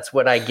mentoring. That's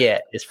what I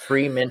get, is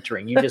free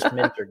mentoring. You just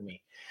mentored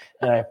me,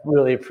 and I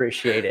really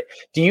appreciate it.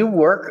 Do you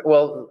work?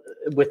 Well,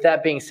 with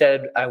that being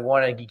said, I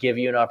want to give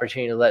you an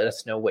opportunity to let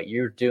us know what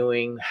you're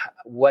doing.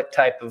 What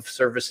type of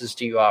services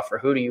do you offer?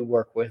 Who do you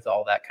work with?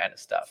 All that kind of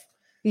stuff.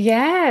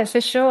 Yeah,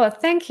 for sure.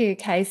 Thank you,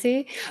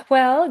 Casey.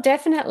 Well,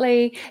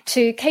 definitely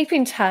to keep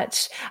in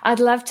touch, I'd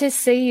love to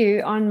see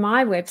you on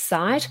my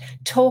website,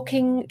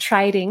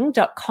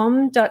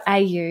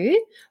 talkingtrading.com.au,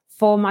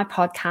 for my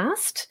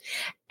podcast.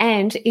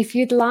 And if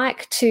you'd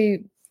like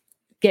to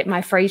get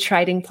my free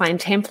trading plan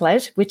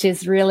template, which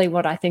is really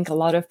what I think a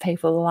lot of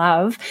people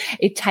love,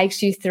 it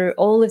takes you through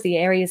all of the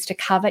areas to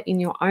cover in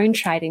your own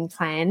trading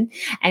plan,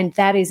 and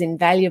that is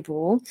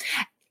invaluable.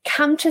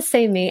 Come to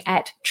see me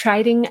at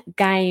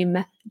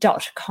tradinggame.com.au,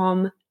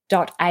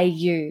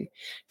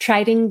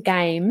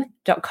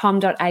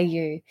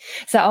 tradinggame.com.au.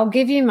 So I'll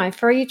give you my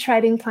free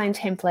trading plan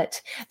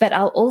template, but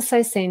I'll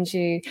also send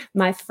you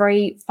my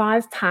free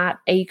 5-part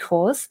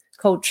e-course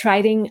called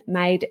Trading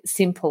Made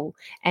Simple.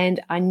 And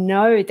I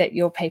know that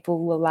your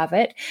people will love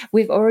it.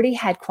 We've already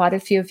had quite a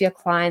few of your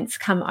clients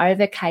come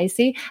over,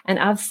 Casey, and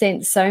I've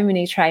sent so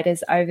many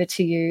traders over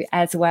to you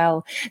as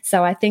well.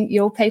 So I think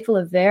your people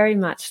are very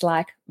much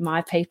like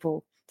my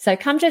people. So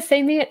come to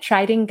see me at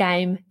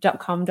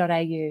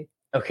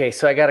tradinggame.com.au. Okay,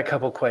 so I got a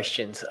couple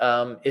questions.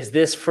 Is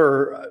this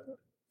for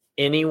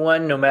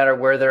anyone, no matter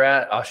where they're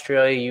at,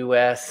 Australia,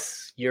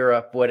 US,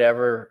 Europe,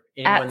 whatever?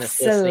 Anyone that's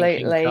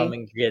listening can come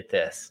and get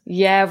this.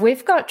 Yeah,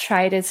 we've got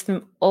traders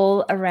from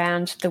all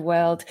around the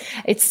world.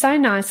 It's so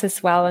nice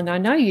as well, and I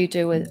know you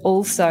do it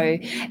also,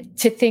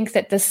 to think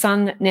that the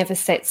sun never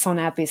sets on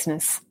our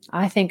business.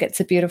 I think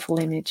it's a beautiful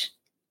image.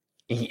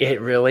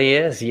 It really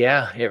is.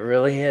 Yeah, it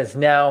really is.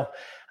 Now,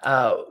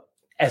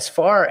 as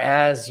far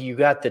as you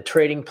got the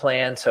trading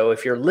plan, so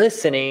if you're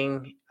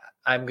listening,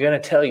 I'm going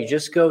to tell you,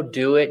 just go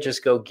do it.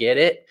 Just go get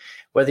it.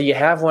 Whether you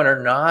have one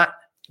or not,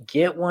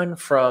 get one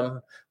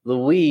from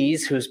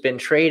Louise, who's been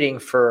trading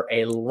for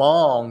a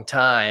long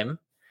time.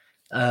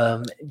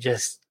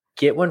 Just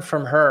get one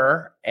from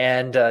her,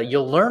 and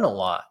you'll learn a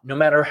lot, no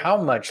matter how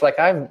much. Like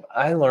I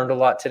learned a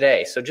lot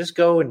today. So just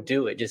go and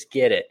do it. Just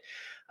get it.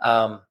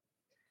 And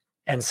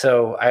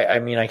so I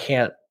mean, I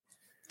can't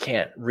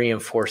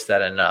reinforce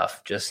that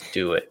enough. Just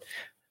do it.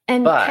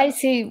 And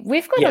Casey,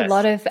 we've got a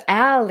lot of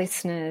our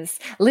listeners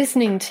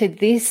listening to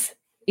this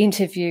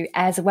interview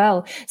as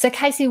well. So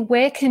Casey,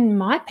 where can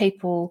my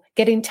people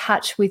get in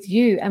touch with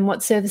you, and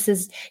what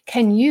services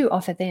can you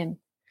offer them?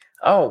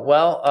 Oh,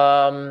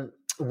 well,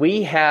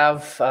 we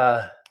have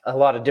a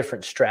lot of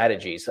different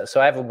strategies.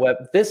 So I have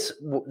this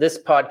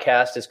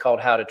podcast is called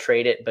How to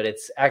Trade It, but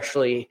it's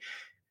actually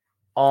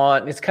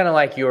it's kind of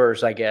like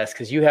yours, I guess,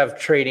 because you have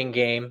Trading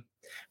Game,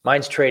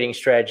 mine's Trading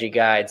Strategy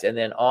Guides, and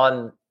then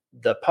on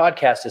the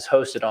podcast is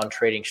hosted on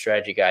Trading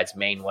Strategy Guides'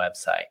 main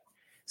website.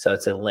 So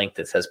it's a link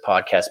that says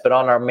podcast. But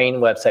on our main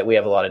website, we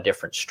have a lot of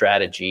different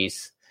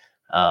strategies,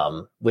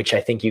 which I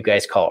think you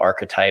guys call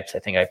archetypes. I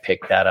think I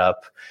picked that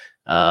up.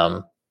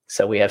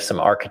 So we have some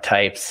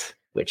archetypes,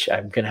 which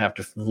I'm going to have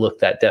to look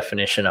that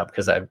definition up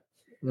because I'm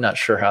not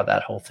sure how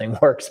that whole thing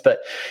works.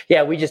 But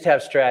yeah, we just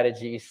have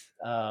strategies.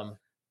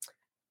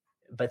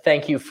 But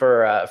thank you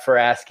for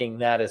asking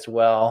that as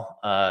well.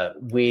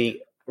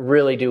 We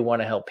really do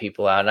want to help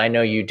people out, and I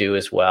know you do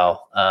as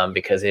well,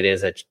 because it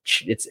is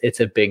it's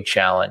a big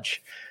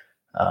challenge.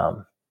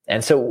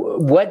 And so,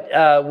 what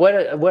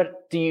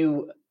do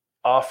you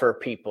offer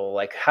people?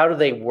 Like, how do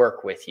they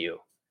work with you?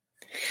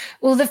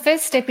 Well, the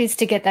first step is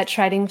to get that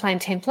trading plan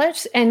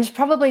template, and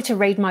probably to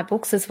read my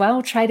books as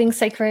well, Trading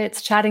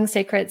Secrets, Charting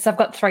Secrets. I've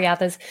got 3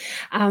 others.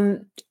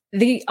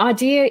 The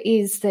idea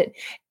is that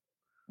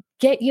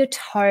get your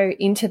toe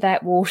into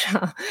that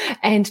water,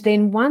 and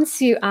then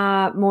once you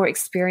are more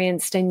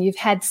experienced and you've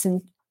had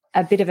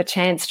a bit of a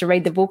chance to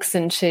read the books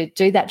and to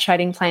do that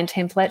trading plan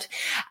template,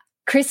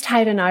 Chris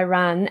Tate and I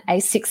run a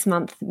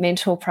 6-month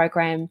mentor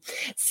program.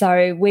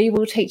 So we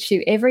will teach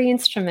you every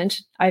instrument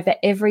over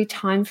every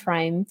time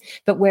frame,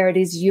 but where it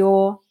is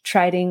your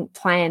trading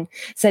plan.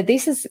 So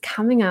this is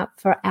coming up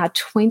for our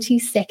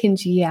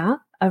 22nd year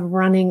of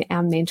running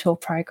our mentor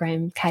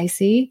program,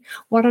 Casey.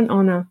 What an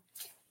honor.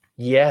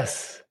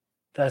 Yes.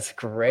 That's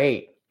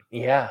great.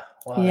 Yeah.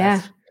 Wow.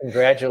 Yeah.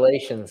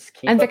 Congratulations.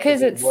 Keep and up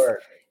because the good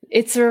work.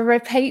 It's a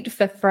repeat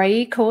for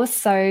free course.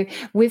 So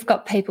we've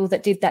got people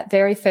that did that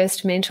very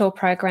first mentor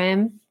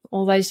program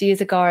all those years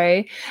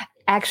ago,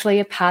 actually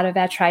a part of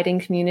our trading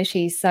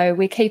community. So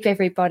we keep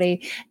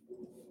everybody,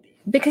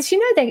 because,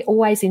 they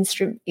always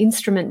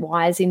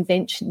instrument-wise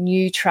invent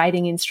new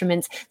trading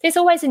instruments. There's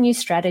always a new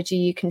strategy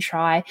you can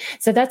try.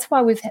 So that's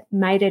why we've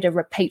made it a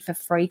repeat for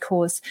free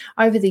course.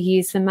 Over the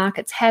years, the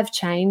markets have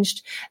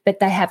changed, but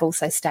they have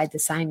also stayed the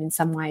same in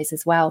some ways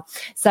as well.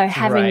 So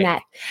having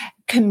that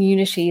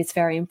community is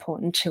very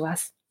important to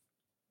us.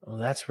 Well,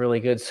 that's really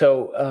good.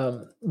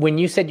 So when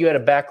you said you had a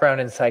background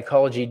in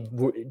psychology,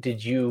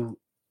 did you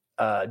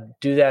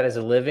do that as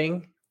a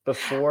living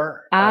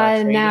before?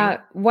 Now,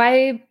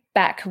 way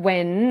back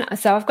when,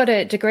 so I've got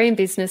a degree in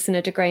business and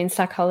a degree in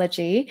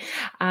psychology.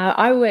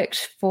 I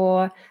worked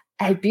for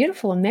a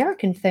beautiful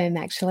American firm,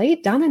 actually,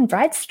 Dun &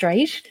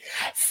 Bradstreet.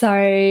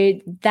 So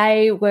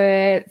they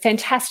were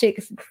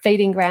fantastic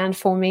feeding ground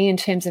for me in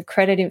terms of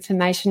credit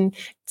information.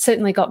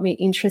 Certainly got me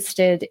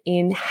interested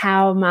in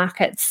how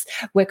markets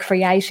were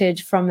created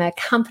from a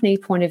company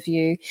point of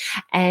view.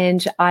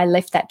 And I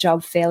left that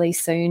job fairly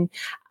soon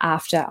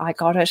after I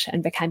got it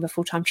and became a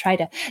full-time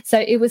trader. So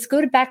it was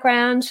good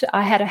background.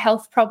 I had a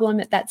health problem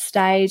at that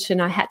stage and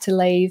I had to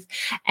leave.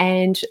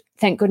 And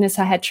thank goodness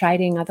I had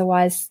trading.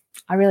 Otherwise,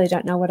 I really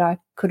don't know what I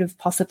could have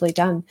possibly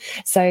done.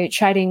 So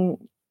trading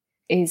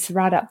is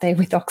right up there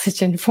with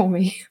oxygen for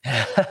me.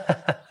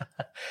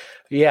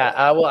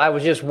 Yeah. Well, I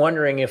was just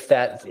wondering if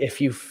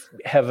you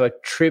have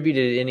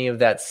attributed any of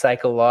that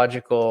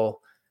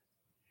psychological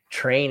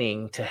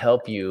training to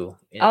help you.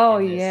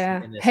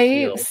 In this heaps.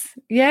 Field.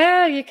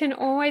 Yeah. You can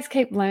always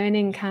keep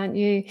learning, can't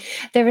you?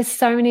 There are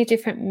so many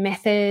different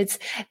methods.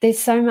 There's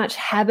so much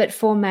habit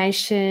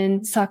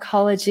formation,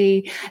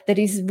 psychology that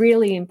is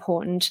really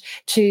important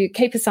to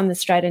keep us on the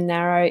straight and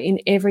narrow in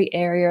every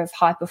area of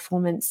high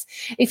performance.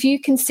 If you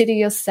consider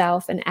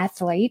yourself an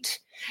athlete,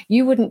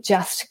 you wouldn't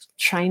just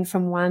train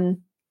from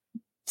one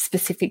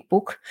specific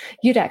book.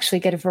 You'd actually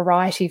get a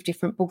variety of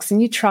different books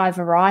and you try a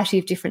variety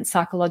of different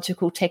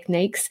psychological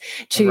techniques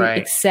to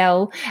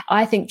excel.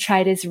 I think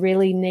traders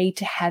really need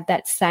to have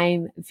that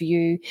same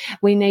view.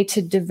 We need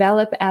to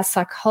develop our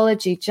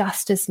psychology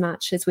just as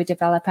much as we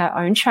develop our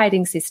own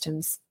trading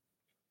systems.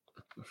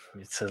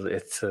 It's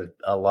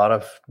a lot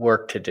of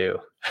work to do.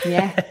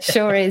 Yeah,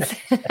 sure is.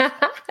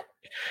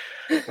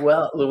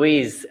 Well,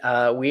 Louise,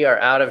 we are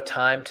out of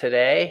time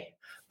today.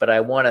 But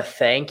I want to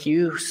thank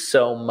you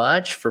so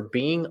much for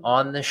being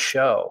on the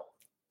show.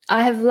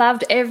 I have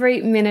loved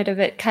every minute of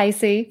it,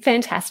 Casey.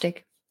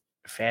 Fantastic.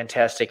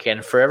 Fantastic.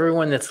 And for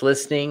everyone that's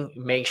listening,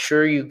 make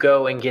sure you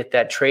go and get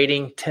that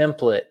trading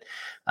template.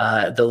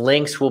 The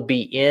links will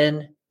be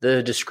in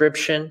the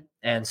description.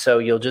 And so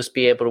you'll just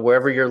be able to,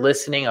 wherever you're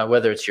listening,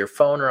 whether it's your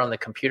phone or on the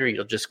computer,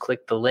 you'll just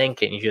click the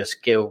link and you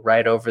just go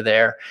right over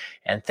there.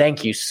 And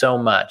thank you so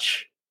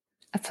much.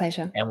 A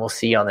pleasure. And we'll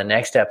see you on the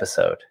next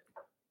episode.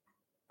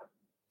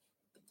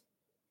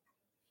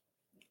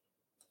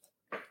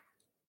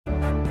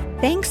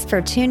 Thanks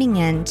for tuning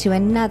in to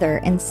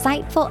another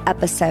insightful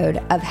episode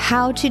of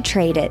How to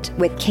Trade It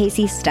with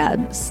Casey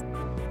Stubbs.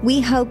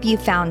 We hope you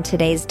found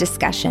today's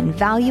discussion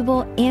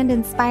valuable and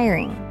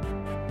inspiring.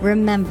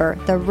 Remember,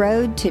 the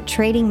road to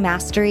trading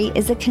mastery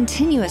is a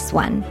continuous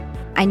one,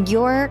 and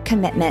your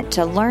commitment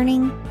to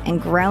learning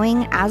and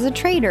growing as a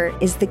trader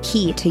is the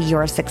key to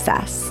your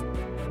success.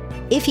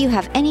 If you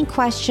have any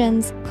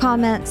questions,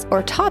 comments,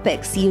 or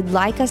topics you'd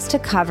like us to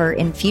cover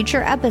in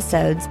future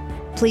episodes,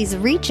 please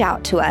reach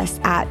out to us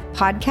at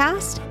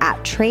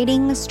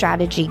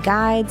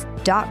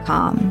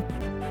podcast@tradingstrategyguides.com.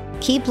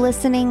 Keep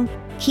listening,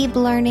 keep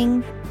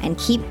learning, and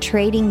keep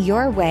trading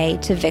your way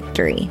to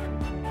victory.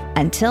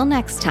 Until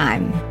next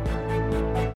time.